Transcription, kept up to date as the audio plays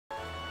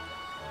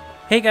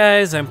Hey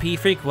guys, I'm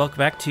P-Freak. Welcome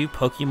back to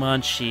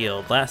Pokemon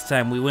Shield. Last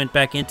time we went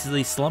back into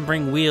the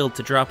Slumbering Weald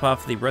to drop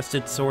off the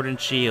rusted sword and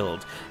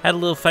shield. Had a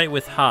little fight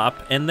with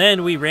Hop, and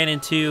then we ran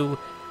into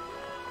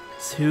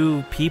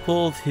two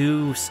people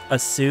who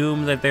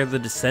assume that they're the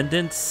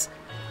descendants,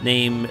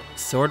 named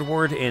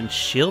Swordward and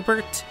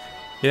Shieldbert,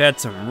 who had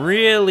some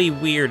really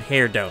weird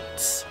hair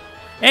don'ts.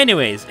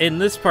 Anyways, in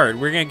this part,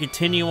 we're going to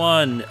continue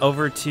on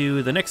over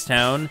to the next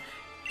town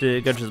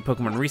to go to the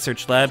Pokemon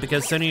Research Lab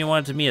because Sonia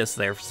wanted to meet us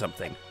there for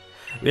something.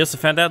 We also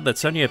found out that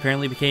Sonia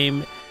apparently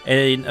became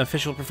an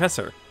official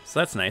professor,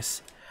 so that's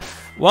nice.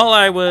 While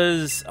I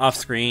was off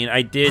screen,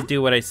 I did do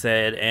what I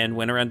said and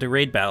went around to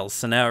raid battles,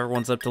 so now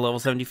everyone's up to level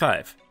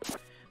 75.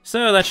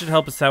 So that should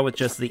help us out with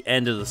just the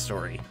end of the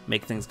story,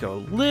 make things go a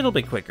little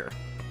bit quicker.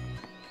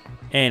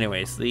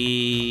 Anyways,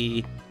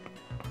 the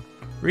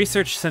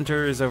research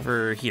center is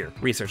over here.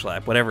 Research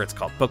lab, whatever it's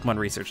called. Pokemon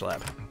Research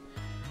Lab.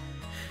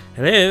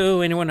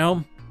 Hello, anyone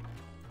home?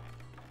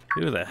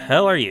 Who the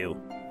hell are you?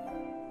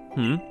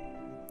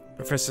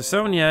 Professor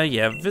Sonia, you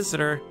have a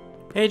visitor.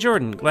 Hey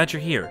Jordan, glad you're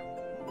here.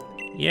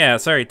 Yeah,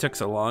 sorry it took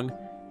so long.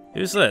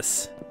 Who's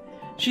this?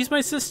 She's my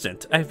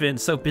assistant. I've been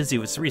so busy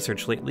with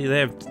research lately that I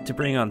have to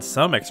bring on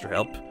some extra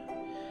help.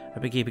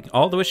 I've been keeping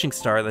all the wishing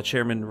star that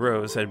Chairman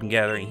Rose had been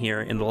gathering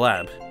here in the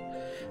lab.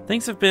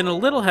 Things have been a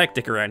little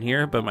hectic around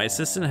here, but my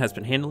assistant has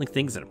been handling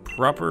things in a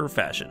proper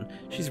fashion.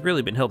 She's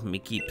really been helping me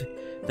keep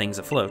things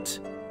afloat.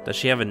 Does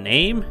she have a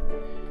name?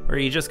 Or are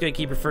you just gonna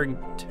keep referring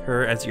to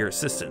her as your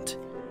assistant?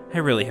 I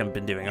really haven't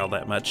been doing all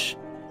that much.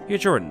 You're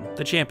Jordan,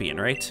 the champion,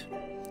 right?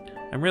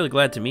 I'm really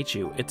glad to meet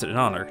you. It's an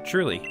honor,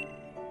 truly.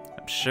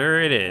 I'm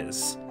sure it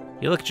is.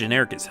 You look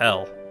generic as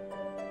hell.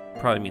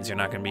 Probably means you're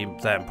not going to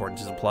be that important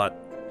to the plot.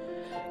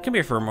 Come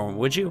here for a moment,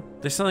 would you?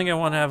 There's something I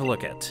want to have a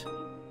look at.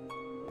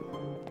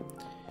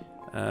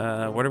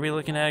 What are we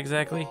looking at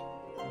exactly?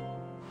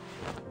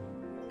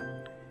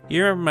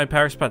 You remember my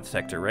power spot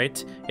detector,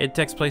 right? It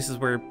detects places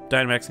where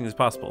Dynamaxing is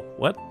possible.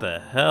 What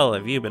the hell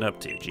have you been up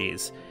to?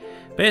 Jeez.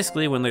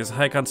 Basically, when there's a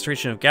high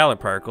concentration of Galar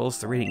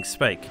particles, the readings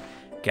spike.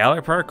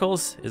 Galar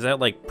particles? Is that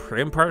like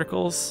Prim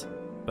particles?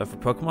 But for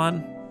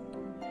Pokemon?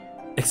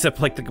 Except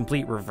like the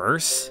complete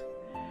reverse?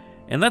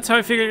 And that's how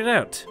I figured it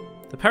out.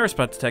 The power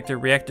spot detector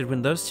reacted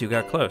when those two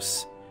got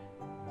close.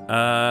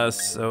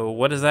 So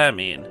what does that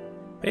mean?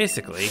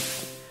 Basically,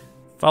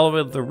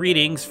 follow the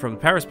readings from the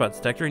power spot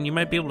detector and you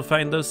might be able to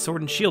find those sword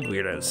and shield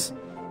weirdos.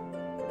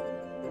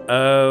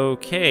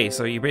 Okay,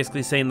 so you're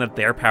basically saying that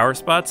they're power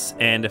spots,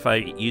 and if I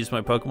use my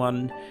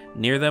Pokemon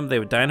near them, they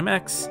would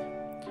Dynamax?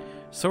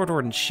 Swordward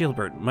and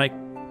Shieldbert might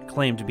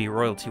claim to be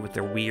royalty with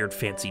their weird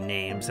fancy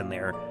names and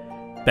their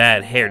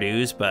bad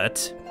hairdos,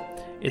 but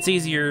it's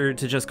easier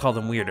to just call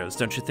them weirdos,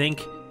 don't you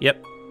think?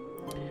 Yep.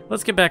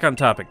 Let's get back on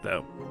topic,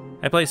 though.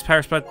 I placed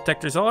power spot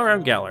detectors all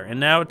around Galar, and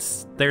now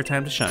it's their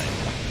time to shine.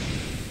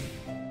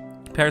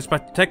 Power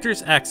spot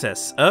detectors,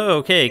 access. Oh,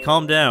 okay,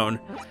 calm down.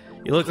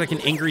 You look like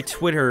an angry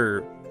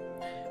Twitter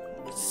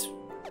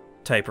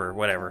typer,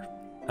 whatever.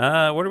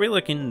 What are we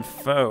looking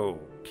for?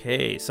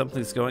 Okay,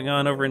 something's going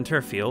on over in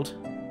Turffield.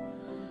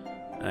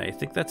 I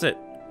think that's it.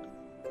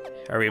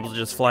 Are we able to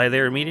just fly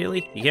there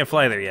immediately? You can't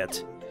fly there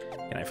yet.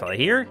 Can I fly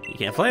here? You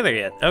can't fly there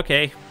yet.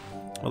 Okay.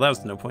 Well, that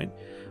was no point.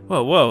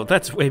 Whoa, whoa,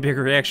 that's a way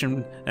bigger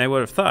reaction than I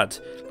would have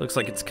thought. Looks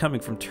like it's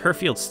coming from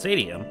Turffield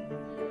Stadium.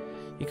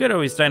 You could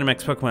always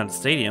Dynamax Pokemon at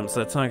Stadium,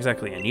 so that's not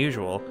exactly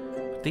unusual.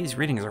 But these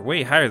readings are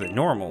way higher than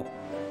normal.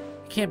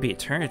 It can't be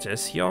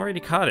Eternatus. You already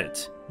caught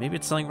it. Maybe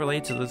it's something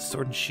related to the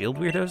Sword and Shield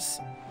weirdos?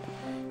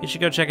 You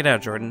should go check it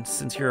out, Jordan,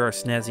 since you're our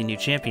snazzy new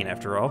champion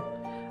after all.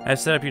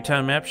 I've set up your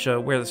town map to show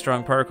where the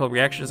strong particle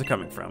reactions are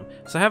coming from,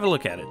 so have a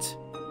look at it.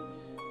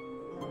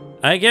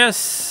 I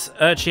guess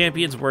a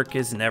champion's work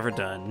is never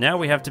done. Now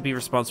we have to be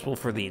responsible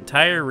for the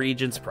entire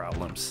region's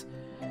problems.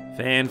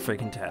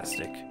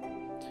 Fan-freaking-tastic.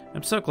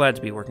 I'm so glad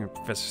to be working with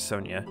Professor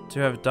Sonia, to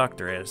have a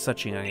doctorate at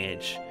such a young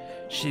age.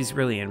 She's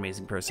really an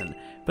amazing person.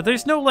 But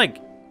there's no, like,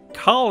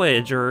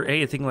 college or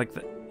anything like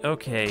that.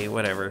 Okay,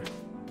 whatever.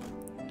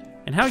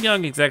 And how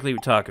young exactly are we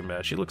talking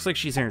about? She looks like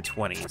she's in her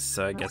 20s,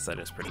 so I guess that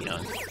is pretty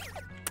young.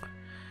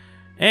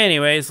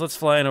 Anyways, let's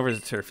fly on over to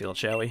Turffield,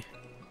 shall we?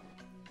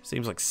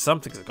 Seems like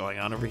something's going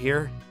on over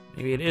here.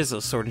 Maybe it is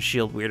those Sword and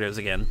Shield weirdos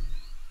again.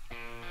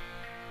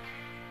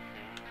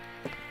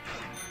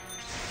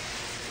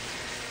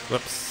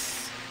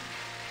 Whoops.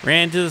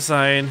 Ran to the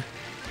sign.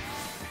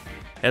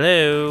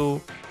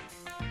 Hello.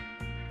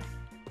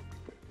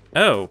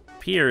 Oh,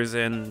 Piers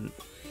and...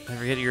 I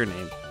forget your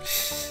name.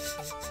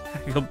 I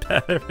feel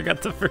bad I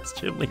forgot the first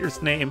gym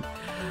leader's name.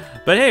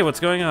 But hey, what's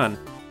going on?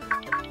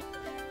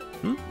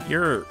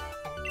 You're...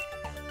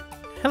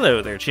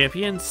 Hello there,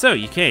 champion. So,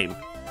 you came.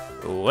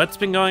 What's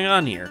been going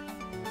on here?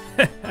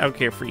 How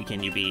carefree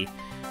can you be?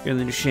 You're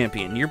the new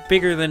champion. You're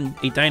bigger than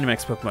a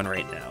Dynamax Pokemon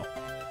right now.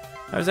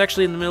 I was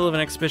actually in the middle of an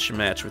exhibition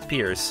match with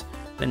Piers.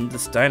 Then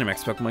this Dynamax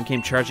Pokemon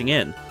came charging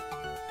in.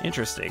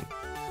 Interesting.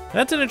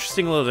 That's an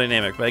interesting little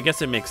dynamic, but I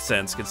guess it makes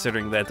sense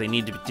considering that they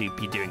need to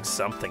be doing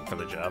something for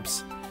the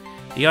jobs.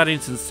 The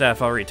audience and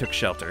staff already took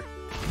shelter.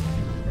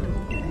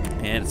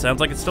 And it sounds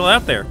like it's still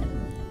out there.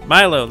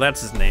 Milo,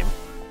 that's his name.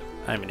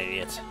 I'm an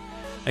idiot.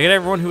 I got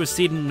everyone who was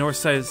seated in the north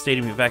side of the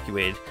stadium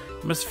evacuated.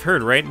 You must have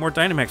heard, right? More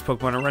Dynamax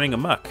Pokemon are running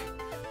amok.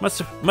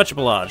 Much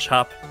obliged,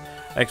 Hop.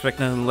 I expect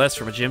nothing less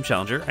from a gym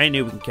challenger. I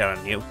knew we can count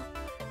on you.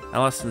 I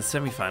lost in the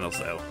semifinals,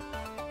 though.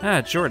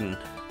 Ah, Jordan.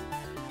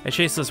 I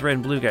chased those red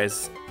and blue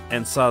guys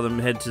and saw them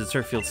head to the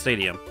turf field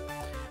stadium.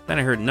 Then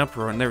I heard an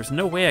uproar, and there was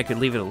no way I could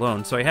leave it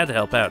alone, so I had to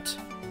help out.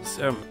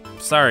 So,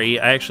 sorry,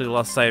 I actually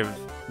lost sight of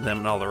them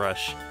in all the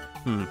rush.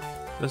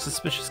 Those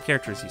suspicious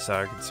characters you saw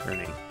are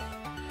concerning.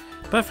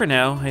 But for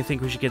now, I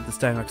think we should get this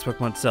Dynamax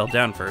Pokemon settled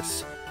down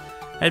first.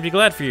 I'd be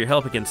glad for your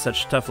help against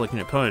such a tough-looking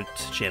opponent,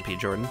 Champion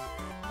Jordan.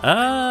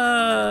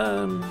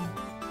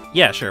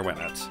 Yeah, sure, why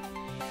not?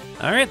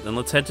 Alright, then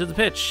let's head to the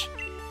pitch.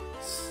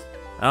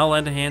 I'll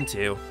lend a hand,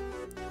 too.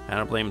 I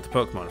don't blame the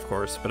Pokemon, of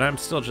course, but I'm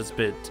still just a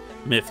bit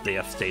miffed they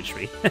offstaged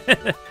me.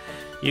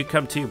 You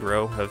come too,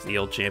 bro, of the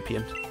old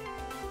champion.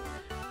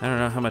 I don't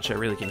know how much I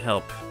really can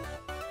help.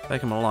 If I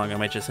come along, I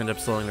might just end up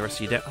slowing the rest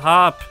of you down.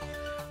 Hop!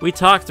 We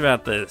talked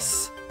about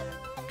this!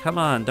 Come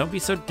on, don't be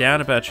so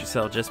down about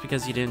yourself just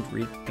because you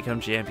didn't become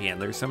champion.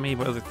 There's so many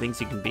other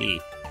things you can be.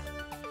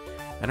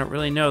 I don't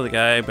really know the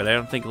guy, but I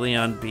don't think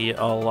Leon would be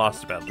all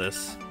lost about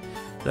this.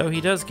 Though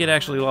he does get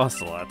actually lost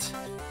a lot.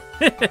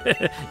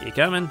 You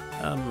coming?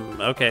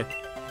 Okay.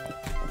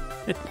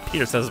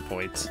 Pierce has a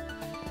point.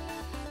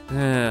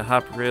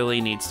 Hop really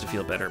needs to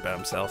feel better about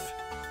himself.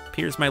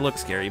 Pierce might look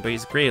scary, but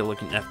he's great at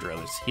looking after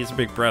others. He's a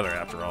big brother,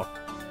 after all.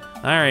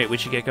 Alright, we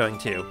should get going,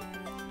 too.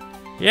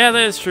 Yeah,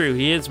 that is true.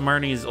 He is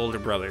Marnie's older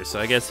brother, so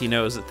I guess he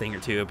knows a thing or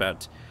two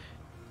about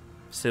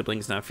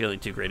siblings not feeling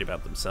too great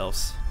about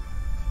themselves.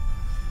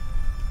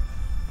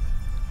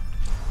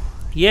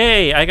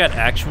 Yay, I got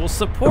actual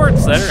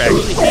supports that are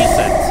actually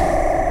decent.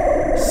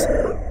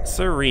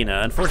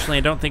 Serena. Unfortunately,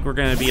 I don't think we're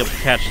going to be able to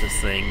catch this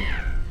thing.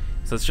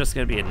 So it's just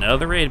going to be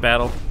another raid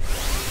battle.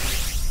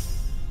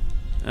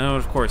 Oh,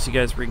 of course, you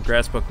guys bring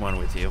grass Pokemon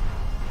with you.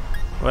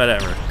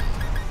 Whatever.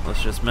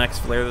 Let's just max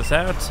flare this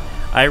out.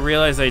 I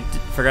realized I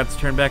forgot to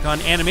turn back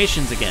on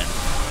animations again.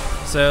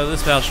 So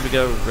this battle should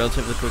go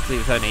relatively quickly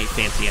without any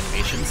fancy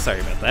animations. Sorry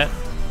about that.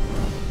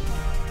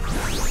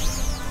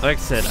 Like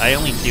I said, I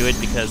only do it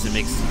because it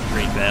makes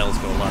raid battles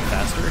go a lot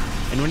faster.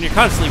 And when you're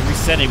constantly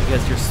resetting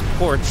because your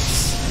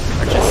supports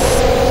are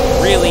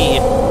just really,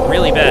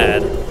 really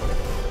bad,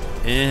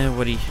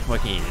 what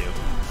can you do?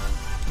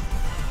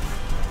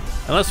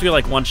 Unless we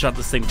like one-shot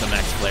this thing with a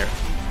max flare.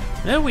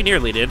 No, we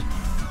nearly did.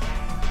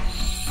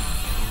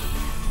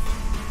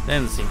 That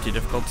didn't seem too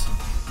difficult.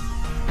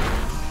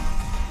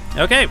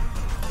 Okay,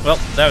 well,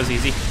 that was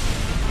easy.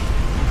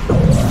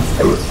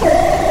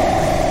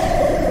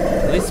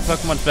 At least the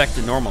Pokemon's back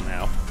to normal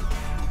now.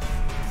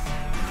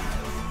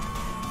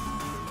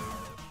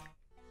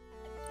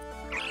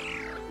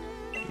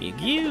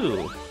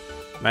 Mew.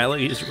 Milo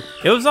used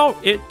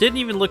it didn't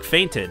even look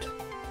fainted.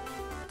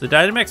 The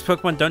Dynamax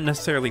Pokemon don't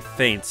necessarily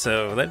faint,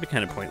 so that'd be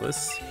kind of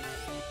pointless.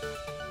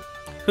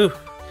 Whew.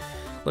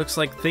 Looks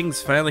like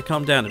things finally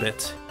calmed down a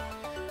bit.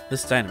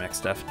 This Dynamax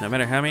stuff, no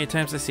matter how many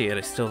times I see it,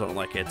 I still don't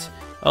like it.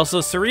 Also,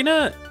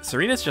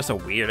 Serena's just a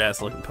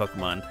weird-ass looking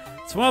Pokemon.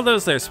 It's one of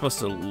those that are supposed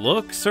to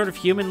look sort of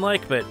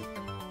human-like, but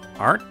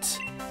aren't.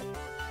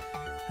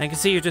 I can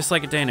see you're just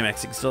like a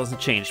Dynamax, it still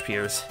hasn't changed,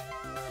 Piers.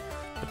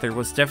 But there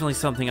was definitely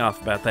something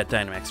off about that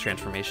Dynamax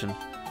transformation.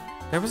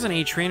 There wasn't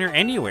a trainer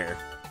anywhere,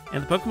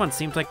 and the Pokemon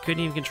seemed like it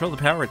couldn't even control the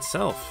power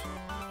itself.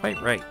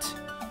 Quite right.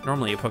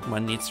 Normally a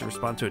Pokemon needs to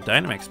respond to a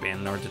Dynamax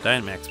band in order to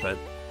Dynamax, but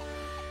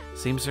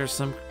seems there's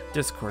some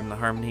discord in the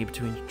harmony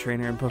between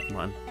trainer and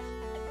Pokemon.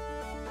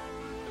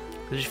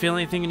 Did you feel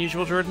anything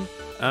unusual, Jordan?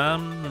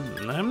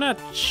 I'm not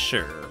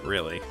sure,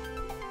 really.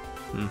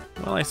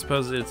 Well, I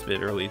suppose it's a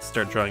bit early to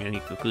start drawing any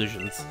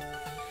conclusions.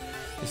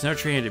 There's no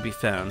trainer to be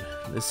found.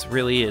 This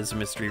really is a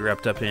mystery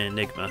wrapped up in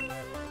enigma.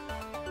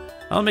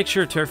 I'll make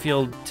sure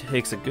Turffield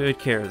takes a good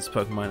care of this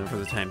Pokemon for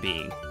the time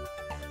being.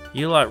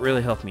 You lot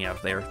really helped me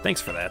out there.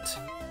 Thanks for that.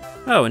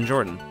 Oh, and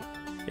Jordan,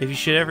 if you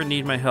should ever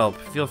need my help,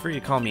 feel free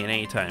to call me at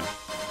any time.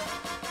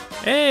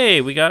 Hey,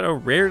 we got a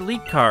rare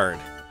league card.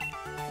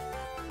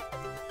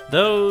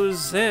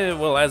 Those,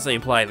 well, as they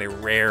imply, they're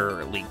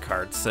rare league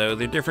cards, so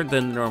they're different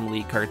than the normal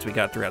league cards we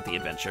got throughout the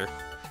adventure.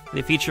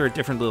 They feature a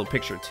different little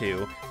picture,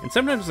 too, and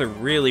sometimes they're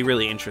really,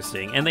 really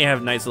interesting, and they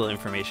have nice little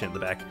information in the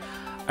back.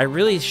 I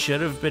really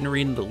should have been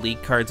reading the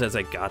league cards as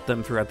I got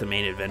them throughout the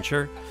main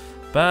adventure,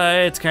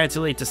 but it's kind of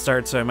too late to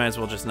start, so I might as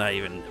well just not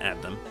even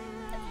add them.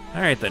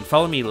 Alright then,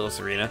 follow me, little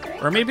Serena.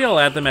 Or maybe I'll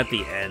add them at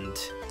the end,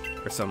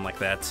 or something like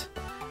that.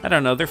 I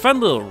don't know, they're fun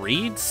little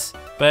reads,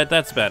 but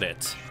that's about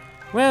it.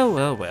 Well,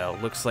 well, well,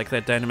 looks like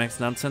that Dynamax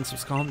nonsense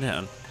was calmed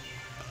down.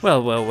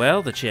 Well, well,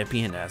 well, the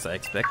champion as I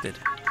expected.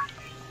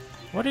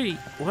 What?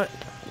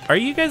 Are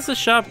you guys the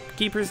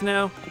shopkeepers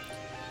now?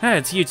 Ah,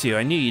 it's you two,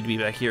 I knew you'd be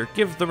back here.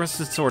 Give the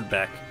rusted sword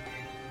back.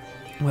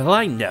 Well,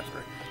 I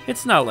never.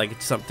 It's not like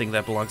it's something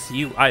that belongs to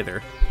you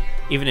either.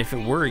 Even if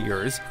it were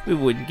yours, we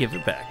wouldn't give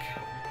it back.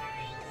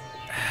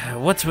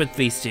 What's with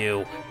these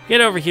two?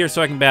 Get over here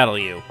so I can battle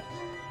you.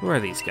 Who are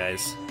these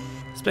guys?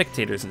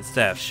 Spectators and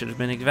staff should have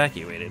been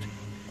evacuated.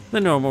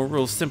 The normal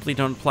rules simply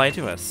don't apply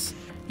to us.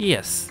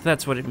 Yes,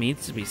 that's what it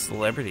means to be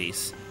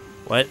celebrities.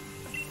 What?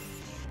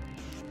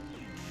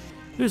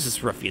 Who's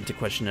this ruffian to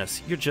question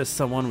us? You're just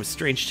someone with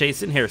strange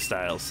tastes in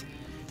hairstyles.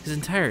 His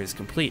attire is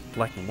complete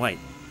black and white.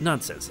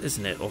 Nonsense,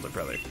 isn't it, older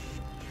brother?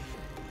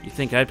 You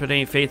think I'd put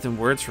any faith in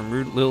words from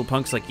rude little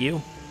punks like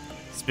you?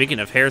 Speaking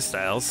of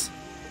hairstyles.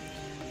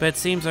 But it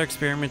seems our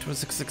experiment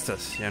was a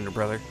success, younger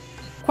brother.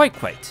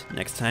 Quite.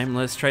 Next time,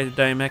 let's try to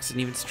Dynamax an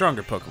even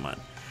stronger Pokemon.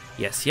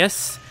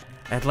 Yes.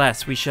 At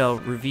last, we shall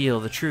reveal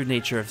the true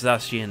nature of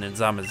Zacian and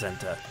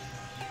Zamazenta.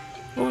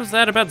 What was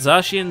that about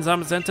Zacian and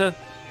Zamazenta?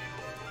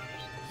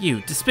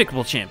 You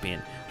despicable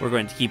champion. We're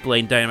going to keep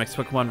letting Dynamax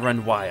Pokemon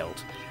run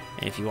wild.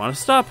 And if you want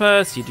to stop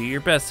us, you do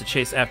your best to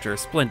chase after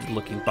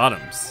splendid-looking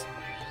bottoms.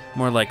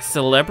 More like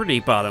celebrity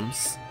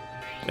bottoms.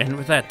 And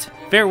with that,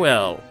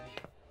 farewell.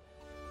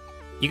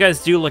 You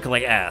guys do look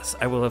like ass.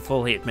 I will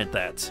fully admit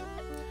that.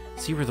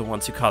 So you were the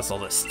ones who caused all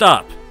this.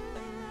 Stop!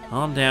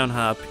 Calm down,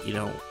 Hop. You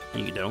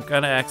don't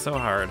gotta act so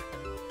hard.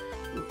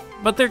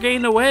 But they're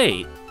getting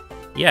away!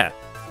 Yeah,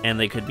 and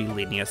they could be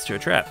leading us to a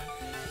trap.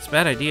 It's a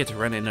bad idea to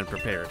run in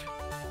unprepared.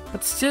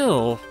 But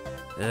still...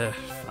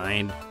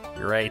 fine.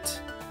 You're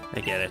right. I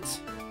get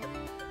it.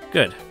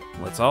 Good.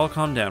 Let's all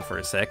calm down for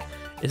a sec.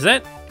 Is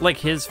that, like,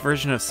 his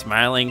version of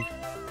smiling?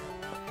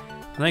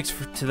 Thanks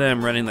to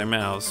them running their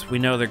mouths, we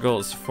know their goal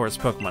is to force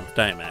Pokemon to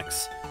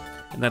Dynamax.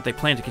 And that they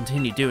plan to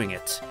continue doing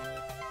it.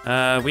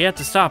 We have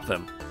to stop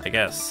them, I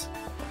guess.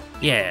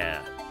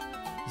 Yeah.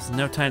 There's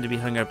no time to be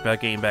hung up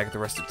about getting back at the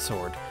rusted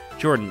sword.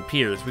 Jordan,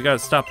 Piers, we gotta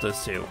stop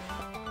those two.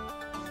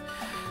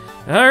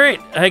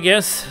 Alright, I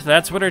guess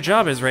that's what our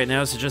job is right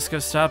now, is to just go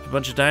stop a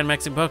bunch of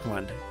Dynamaxing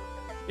Pokemon.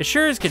 It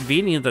sure is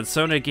convenient that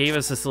Sona gave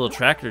us this little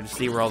tracker to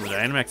see where all the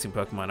Dynamaxing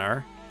Pokemon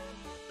are.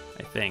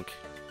 I think.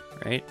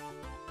 Right?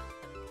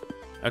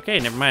 Okay,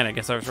 never mind, I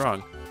guess I was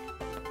wrong.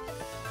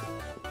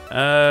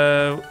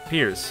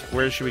 Piers,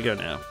 where should we go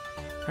now?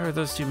 How are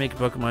those two making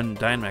Pokemon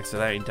Dynamax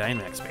without any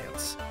Dynamax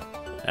bands?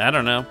 I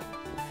don't know.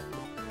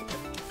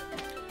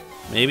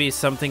 Maybe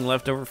something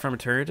left over from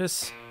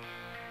Eternatus?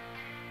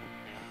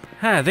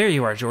 Ah, there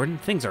you are, Jordan.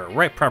 Things are a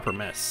right proper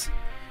mess.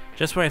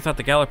 Just when I thought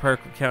the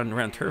Galliparticle count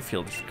around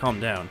Turffield should calm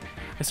down,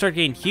 I started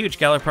getting huge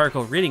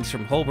Galliparticle readings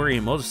from Holbury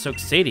and Modestoke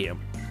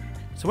Stadium.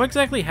 So what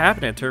exactly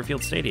happened at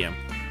Turffield Stadium?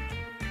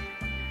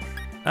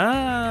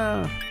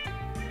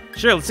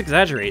 Sure, let's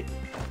exaggerate.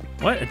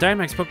 What? A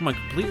Dynamax Pokemon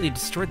completely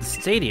destroyed the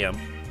stadium?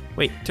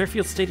 Wait,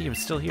 Turffield Stadium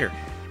is still here.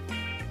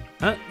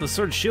 Huh? The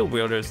Sword and Shield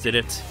weirdos did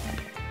it.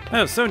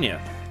 Oh, Sonia.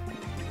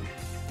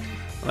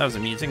 Well, that was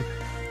amusing.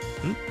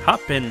 Hop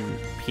and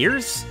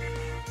Piers?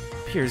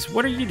 Piers,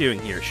 what are you doing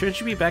here? Shouldn't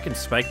you be back in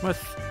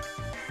Spikemuth?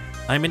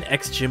 I'm an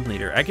ex-gym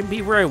leader. I can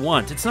be where I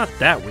want. It's not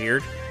that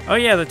weird. Oh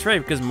yeah, that's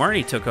right, because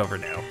Marnie took over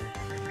now.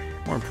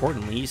 More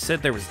importantly, you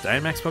said there was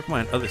Dynamax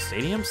Pokemon in other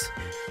stadiums?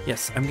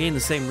 Yes, I'm getting the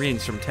same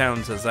readings from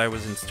towns as I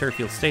was in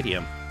Turffield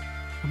Stadium.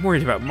 I'm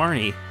worried about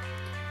Marnie.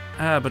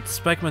 But the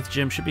Spikemuth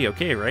gym should be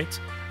okay, right?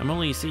 I'm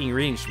only seeing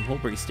readings from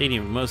Holbury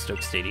Stadium and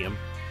Modestoke Stadium.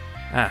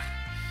 I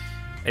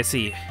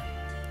see.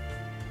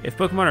 If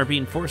Pokemon are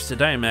being forced to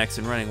Dynamax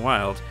and running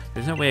wild,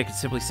 there's no way I can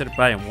simply sit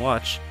by and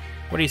watch.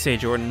 What do you say,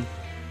 Jordan?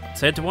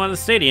 Let's head to one of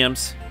the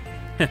stadiums.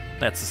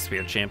 That's the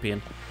Spirit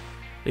Champion.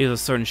 Leave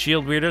those Sword and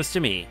Shield weirdos to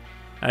me.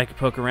 I can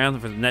poke around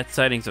for the net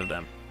sightings of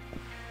them.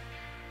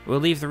 We'll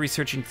leave the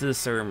researching to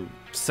this,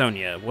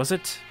 Sonia, was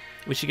it?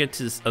 We should get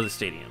to this other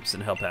stadiums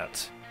and help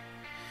out.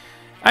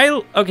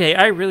 Okay,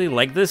 I really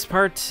like this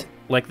part,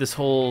 like this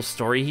whole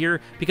story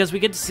here, because we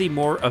get to see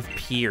more of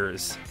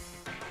Piers.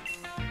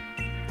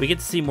 We get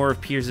to see more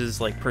of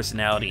Piers' like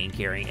personality and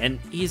caring, and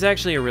he's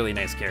actually a really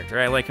nice character.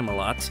 I like him a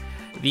lot.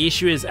 The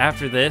issue is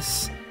after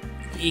this,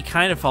 he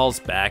kind of falls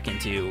back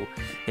into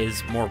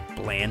his more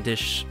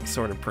blandish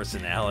sort of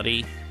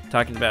personality,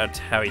 talking about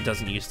how he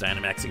doesn't use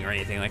Dynamaxing or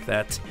anything like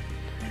that.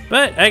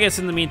 But I guess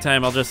in the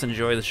meantime, I'll just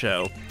enjoy the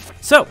show.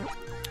 So,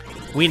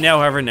 we now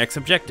have our next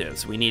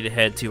objectives. We need to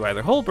head to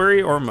either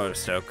Holbury or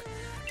Modestoke.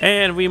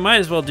 And we might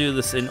as well do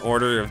this in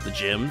order of the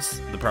gyms,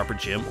 the proper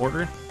gym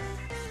order.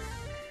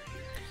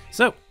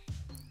 So,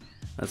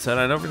 let's head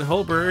on over to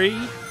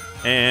Holbury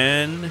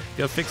and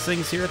go fix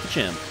things here at the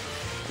gym.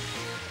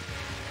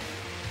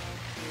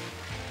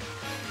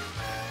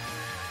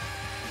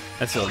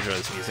 I still enjoy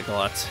this music a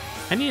lot.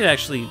 I need to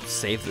actually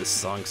save this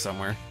song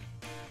somewhere.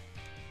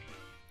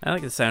 I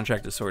like the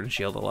soundtrack to Sword and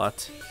Shield a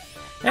lot.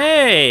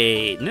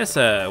 Hey,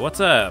 Nissa, what's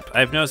up?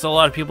 I've noticed a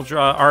lot of people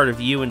draw art of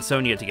you and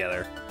Sonia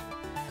together.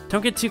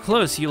 Don't get too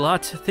close, you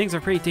lot. Things are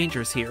pretty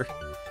dangerous here.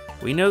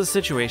 We know the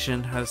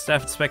situation. Are the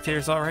staff and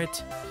spectators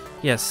alright?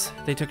 Yes,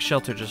 they took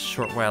shelter just a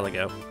short while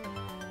ago.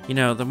 You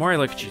know, the more I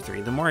look at you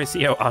three, the more I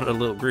see how odd a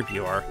little group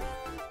you are.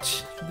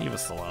 Leave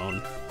us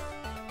alone.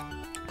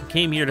 I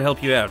came here to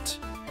help you out.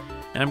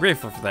 And I'm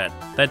grateful for that.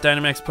 That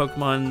Dynamax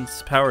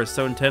Pokemon's power is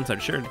so intense, I'm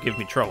sure it'd give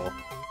me trouble.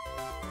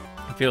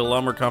 I feel a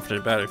lot more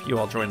confident about it if you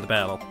all join the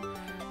battle.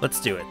 Let's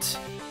do it.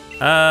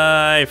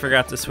 I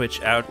forgot to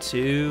switch out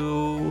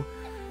to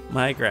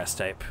my grass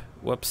type.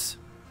 Whoops.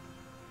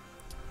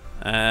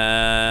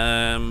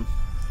 I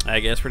I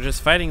guess we're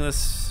just fighting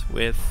this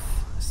with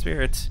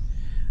spirits.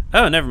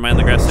 Oh, never mind.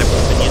 The grass type would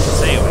have been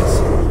useless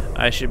anyways.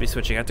 I should be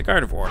switching out to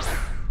Gardevoir.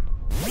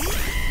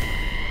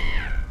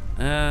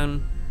 I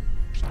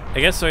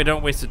guess so I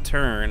don't waste a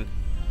turn.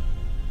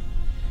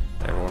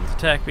 Everyone's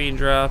attack being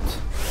dropped.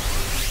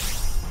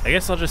 I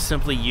guess I'll just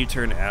simply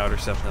U-turn out or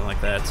something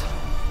like that.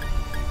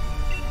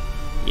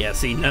 Yeah,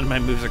 see, none of my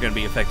moves are going to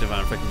be effective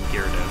on freaking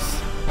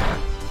Gyarados.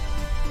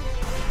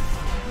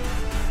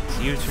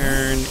 So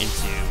U-turn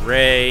into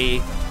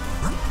Ray.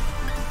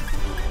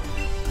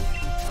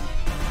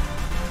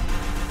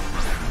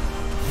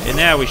 And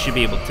now we should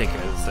be able to take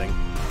care of this thing.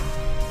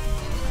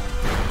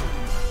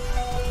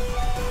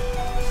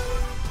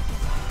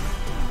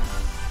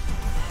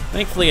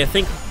 Thankfully, I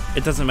think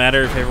it doesn't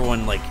matter if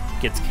everyone, like,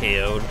 gets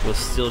KO'd. We'll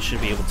still should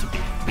be able to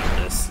beat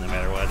this, no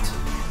matter what.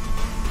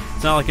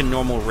 It's not like a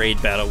normal raid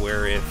battle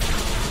where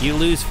if you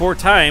lose 4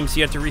 times,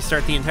 you have to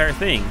restart the entire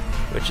thing,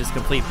 which is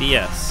complete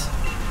BS.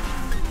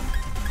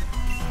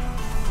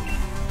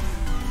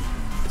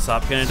 Is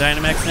Sop gonna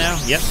Dynamax now?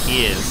 Yep,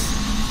 he is.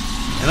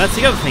 And that's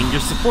the other thing,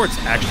 your supports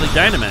actually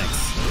Dynamax.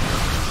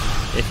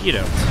 If you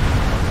don't.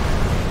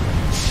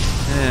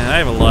 I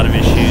have a lot of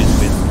issues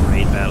with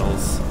raid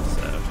battles.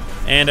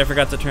 And I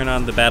forgot to turn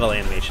on the battle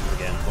animations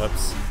again.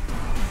 Whoops.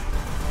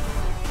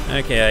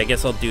 Okay, I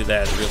guess I'll do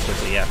that real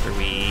quickly after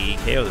we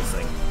KO this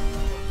thing.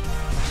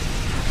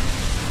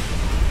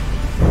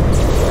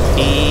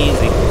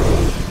 Easy.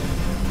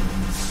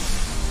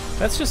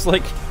 That's just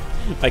like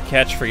my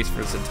catchphrase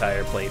for this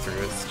entire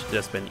playthrough. It's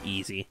just been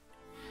easy.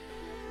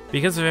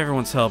 Because of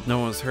everyone's help, no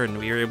one was hurt and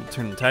we were able to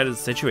turn the tide of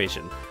the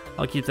situation.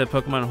 I'll keep that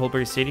Pokemon in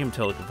Holbury Stadium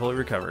until it can fully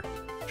recover.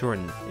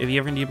 Jordan, if you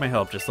ever need my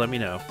help, just let me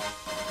know.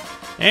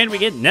 And we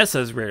get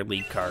Nessa's rare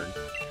lead card.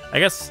 I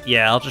guess,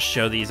 yeah, I'll just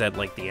show these at,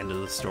 like, the end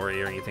of the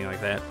story or anything like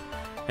that.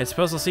 I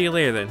suppose I'll see you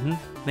later then.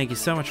 Thank you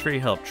so much for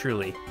your help,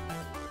 truly.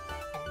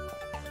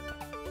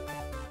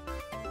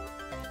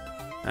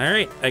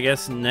 Alright, I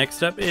guess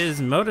next up is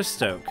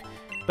Motostoke.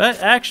 But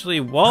actually,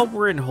 while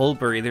we're in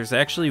Holbury, there's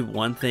actually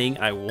one thing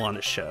I want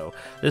to show.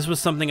 This was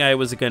something I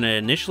was going to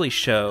initially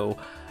show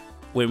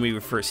when we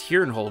were first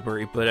here in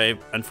Holbury, but I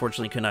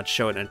unfortunately could not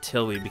show it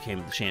until we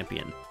became the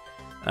champion.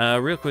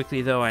 Real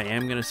quickly, though, I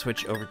am going to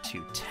switch over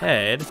to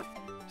Ted,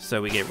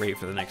 so we get ready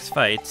for the next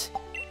fight.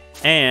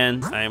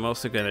 And I am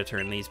also going to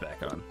turn these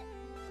back on.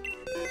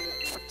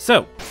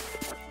 So,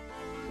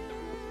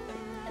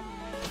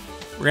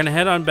 we're going to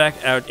head on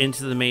back out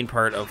into the main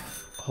part of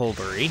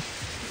Holbury.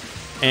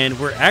 And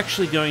we're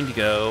actually going to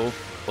go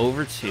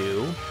over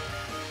to...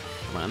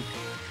 Come on.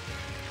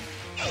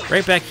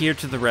 Right back here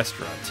to the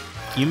restaurant.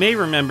 You may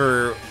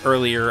remember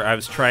earlier I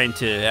was trying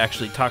to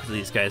actually talk to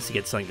these guys to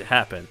get something to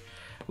happen.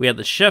 We had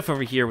the chef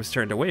over here was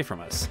turned away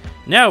from us.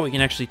 Now we can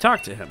actually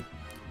talk to him.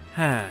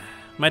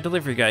 My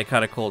delivery guy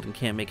caught a cold and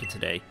can't make it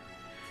today.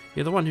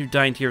 You're the one who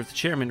dined here with the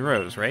Chairman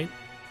Rose, right?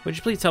 Would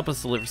you please help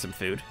us deliver some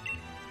food?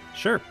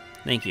 Sure.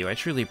 Thank you. I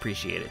truly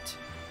appreciate it.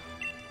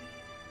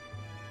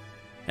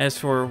 As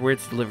for where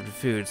to deliver the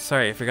food,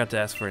 sorry, I forgot to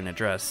ask for an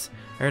address.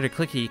 I heard a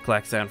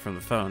clicky-clack sound from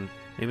the phone.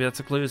 Maybe that's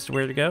a clue as to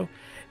where to go?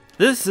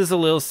 This is a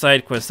little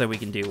side quest that we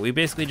can do. We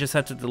basically just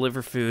have to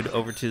deliver food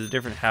over to the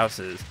different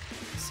houses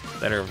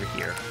that are over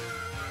here.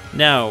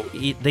 Now,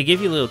 they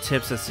give you little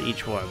tips as to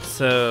each one.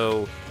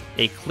 So,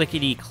 a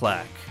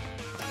clickety-clack.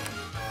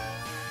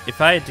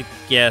 If I had to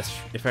guess,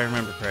 if I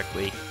remember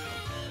correctly,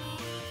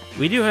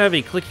 we do have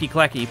a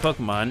clickety-clackety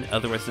Pokemon,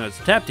 otherwise known as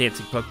tap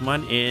dancing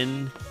Pokemon,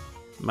 in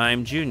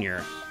Mime Jr.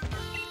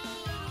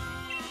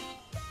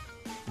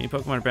 Any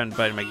Pokemon are bound to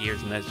bite my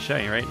gears and that's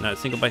shiny, right? Not a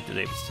single bite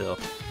today, but still.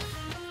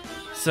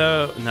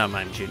 So, not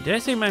Mime Jr. Did I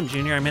say Mime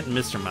Jr.? I meant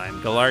Mr.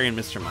 Mime. Galarian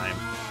Mr. Mime.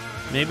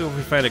 Maybe if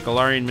we fight a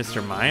Galarian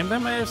Mr. Mime,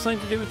 that might have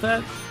something to do with that,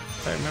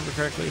 if I remember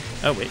correctly.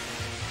 Oh, wait.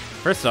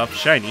 First off,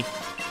 shiny.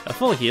 A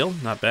full heal,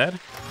 not bad.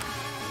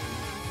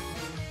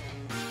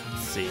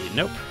 Let's see,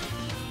 nope.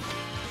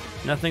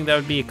 Nothing that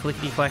would be a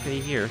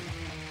clickety-clackety here.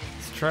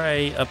 Let's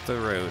try up the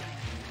road.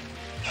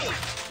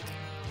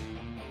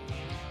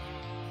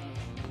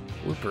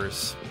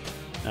 Whoopers.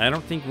 I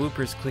don't think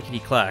Whoopers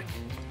clickety-clack.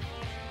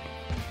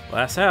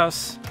 Last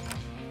house.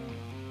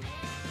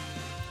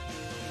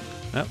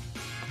 Oh.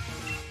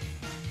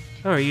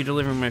 Oh, are you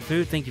delivering my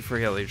food? Thank you for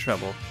all your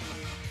trouble.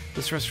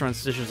 This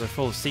restaurant's dishes are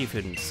full of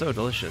seafood and so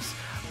delicious.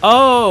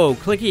 Oh,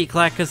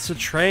 clickety-clack is the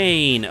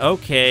train.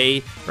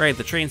 Okay. Right,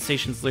 the train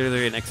station's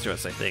literally right next to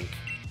us, I think.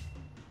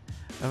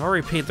 I've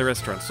already paid the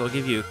restaurant, so I'll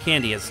give you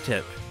candy as a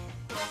tip.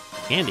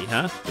 Candy,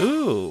 huh?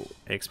 Ooh,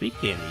 XP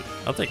candy.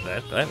 I'll take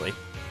that, gladly.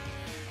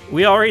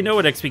 We already know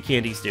what XP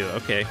candies do,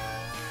 okay.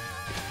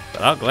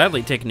 But I'll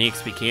gladly take an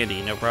XP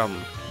candy, no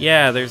problem.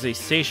 Yeah, there's a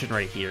station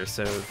right here,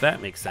 so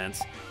that makes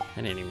sense.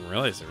 I didn't even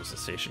realize there was a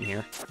station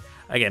here.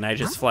 Again, I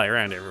just fly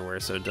around everywhere,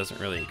 so it doesn't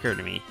really occur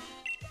to me.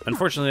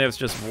 Unfortunately, that was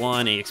just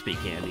one XP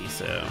candy,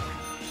 so...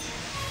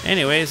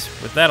 Anyways,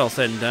 with that all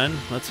said and done,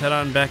 let's head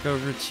on back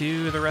over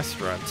to the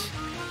restaurant.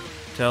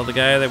 Tell the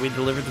guy that we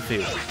delivered the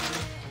food.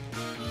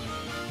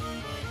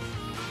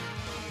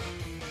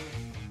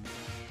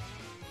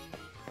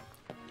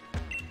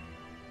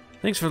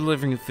 Thanks for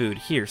delivering the food.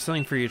 Here,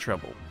 something for your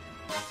trouble.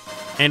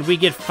 And we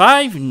get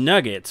 5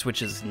 nuggets,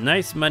 which is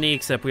nice money,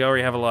 except we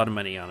already have a lot of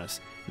money on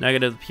us.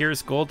 Nugget of the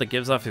purest gold that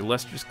gives off a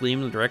lustrous gleam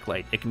in the direct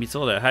light. It can be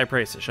sold at a high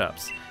price at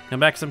shops. Come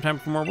back sometime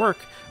for more work.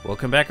 We'll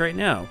come back right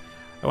now.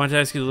 I want to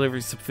ask you to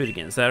deliver some food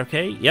again. Is that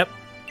okay? Yep.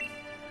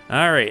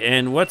 Alright,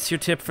 and what's your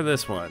tip for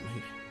this one?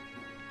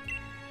 I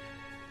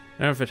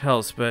don't know if it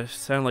helps, but it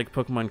sounded like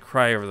Pokemon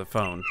cry over the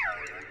phone.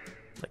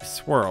 Like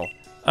Swirl.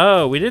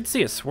 Oh, we did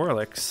see a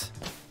Swirlix.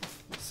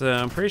 So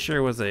I'm pretty sure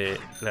it was that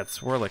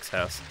Swirlix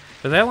house.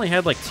 But that only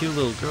had like 2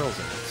 little girls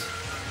in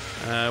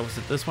it. Was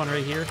it this one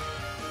right here?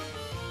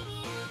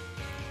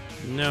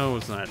 No, it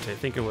was not. I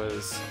think it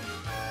was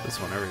this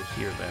one over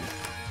here then.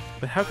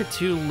 But how could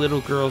 2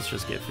 little girls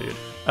just get food?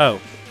 Oh,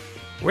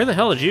 where the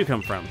hell did you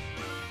come from?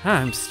 Ah,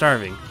 I'm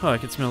starving. Oh, I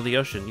can smell the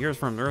ocean. You're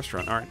from the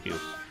restaurant, aren't you?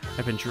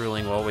 I've been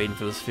drooling while waiting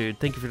for this food.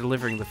 Thank you for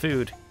delivering the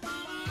food.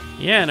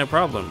 Yeah, no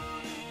problem.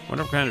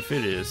 Wonder what kind of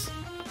food it is.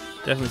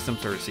 Definitely some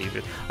sort of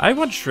seafood. I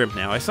want shrimp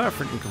now. I saw a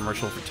freaking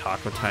commercial for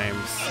Taco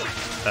Times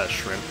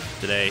shrimp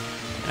today,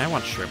 and I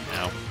want shrimp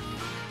now.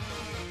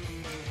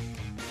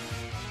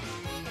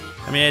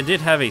 I mean, I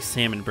did have a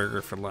salmon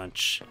burger for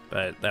lunch,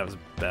 but that was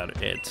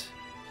about it.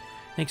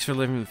 Thanks for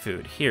delivering the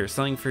food. Here,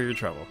 something for your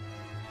trouble.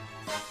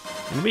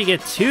 And we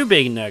get 2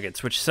 big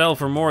nuggets, which sell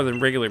for more than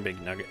regular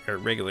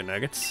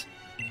nuggets.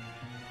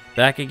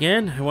 Back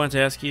again. I want to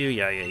ask you,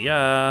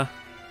 yeah.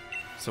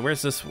 So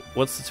where's this?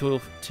 What's the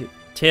tool?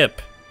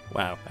 Tip.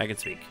 Wow, I can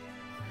speak.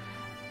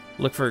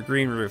 Look for a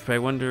green roof, but I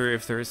wonder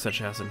if there is such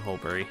a house in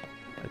Holbury.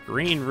 A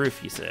green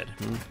roof, you said.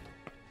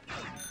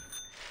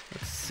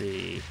 Let's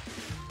see.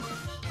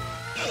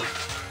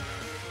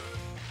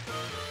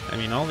 I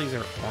mean, all these are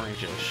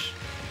orangish.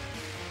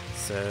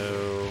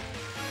 So...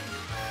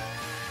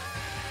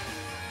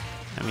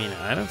 I mean,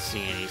 I don't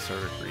see any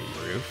sort of green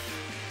roof.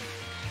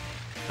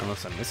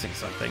 Unless I'm missing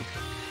something.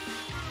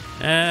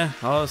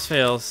 All else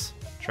fails.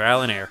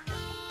 Trial and error.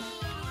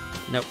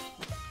 Nope.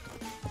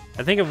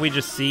 I think if we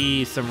just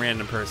see some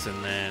random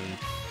person, then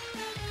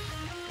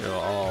it'll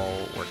all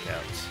work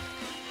out.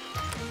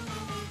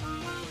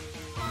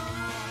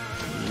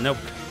 Nope.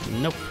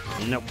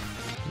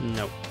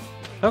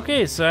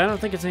 Okay, so I don't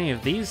think it's any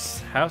of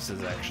these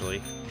houses,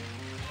 actually.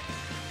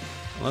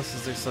 Unless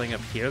is there something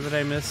up here that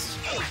I missed?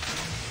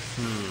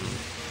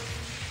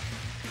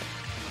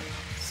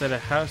 Said a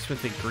house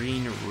with a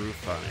green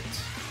roof on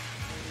it.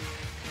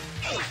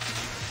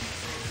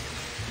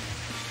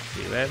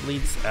 Okay, that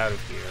leads out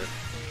of here.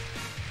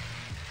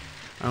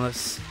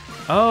 Unless...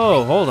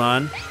 Oh, hold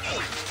on.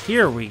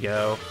 Here we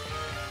go.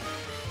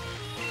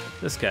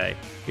 This guy.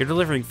 You're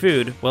delivering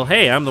food. Well,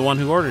 hey, I'm the one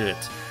who ordered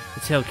it.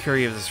 The tail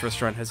curry of this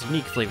restaurant has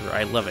unique flavor.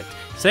 I love it.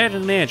 Say it to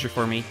the manager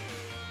for me.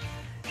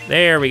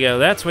 There we go.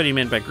 That's what he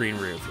meant by green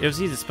roof. It was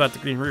easy to spot the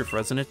green roof,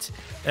 wasn't it?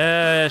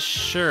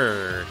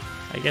 Sure.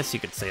 I guess you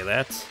could say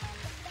that.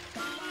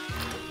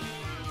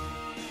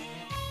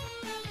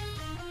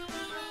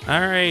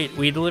 Alright,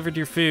 we delivered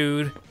your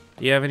food.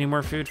 Do you have any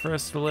more food for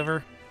us to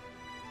deliver?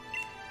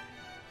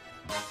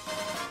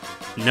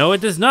 No,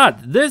 it does not.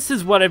 This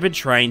is what I've been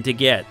trying to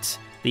get.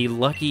 The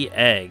lucky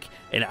egg.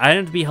 An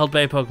item to be held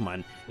by a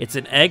Pokemon. It's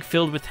an egg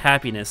filled with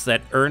happiness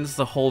that earns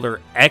the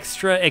holder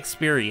extra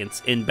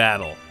experience in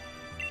battle.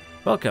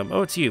 Welcome.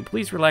 Oh, it's you.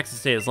 Please relax and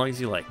stay as long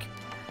as you like.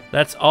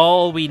 That's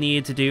all we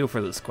needed to do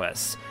for this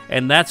quest.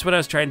 And that's what I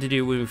was trying to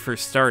do when we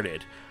first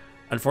started.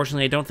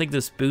 Unfortunately, I don't think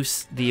this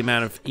boosts the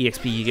amount of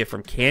EXP you get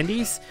from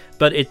candies,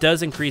 but it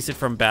does increase it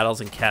from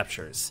battles and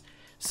captures.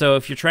 So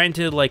if you're trying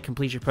to, like,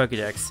 complete your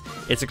Pokédex,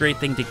 it's a great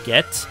thing to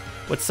get.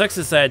 What sucks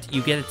is that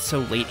you get it so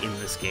late in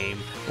this game,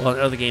 while in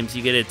other games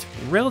you get it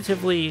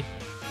relatively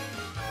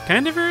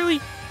kind of early.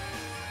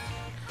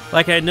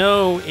 Like, I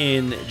know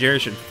in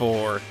Generation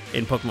 4,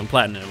 in Pokemon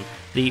Platinum,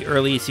 the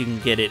earliest you can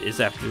get it is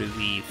after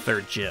the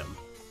 3rd gym.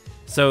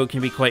 So it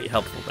can be quite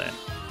helpful then.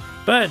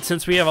 But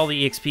since we have all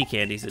the EXP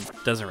candies, it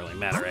doesn't really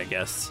matter, I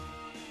guess.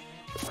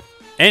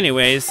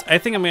 Anyways, I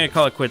think I'm going to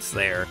call it quits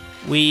there.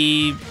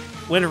 We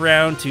went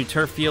around to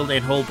Turffield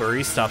and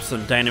Holbury, stopped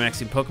some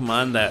Dynamaxing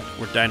Pokemon that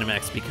were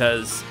Dynamaxed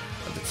because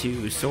of the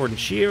 2 Sword and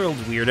Shield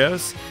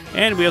weirdos,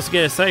 and we also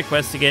get a side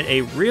quest to get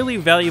a really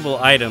valuable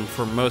item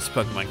for most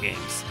Pokemon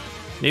games.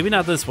 Maybe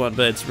not this one,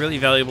 but it's really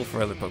valuable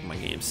for other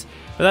Pokemon games.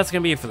 But that's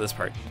going to be it for this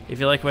part. If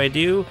you like what I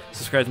do,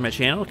 subscribe to my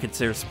channel,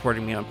 consider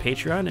supporting me on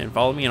Patreon, and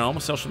follow me on all my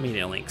social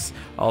media links.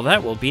 All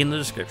that will be in the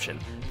description.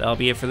 That'll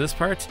be it for this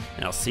part,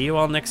 and I'll see you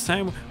all next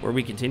time, where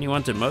we continue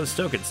on to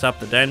Mostoke and stop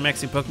the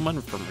Dynamaxing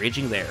Pokemon from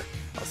raging there.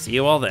 I'll see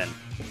you all then.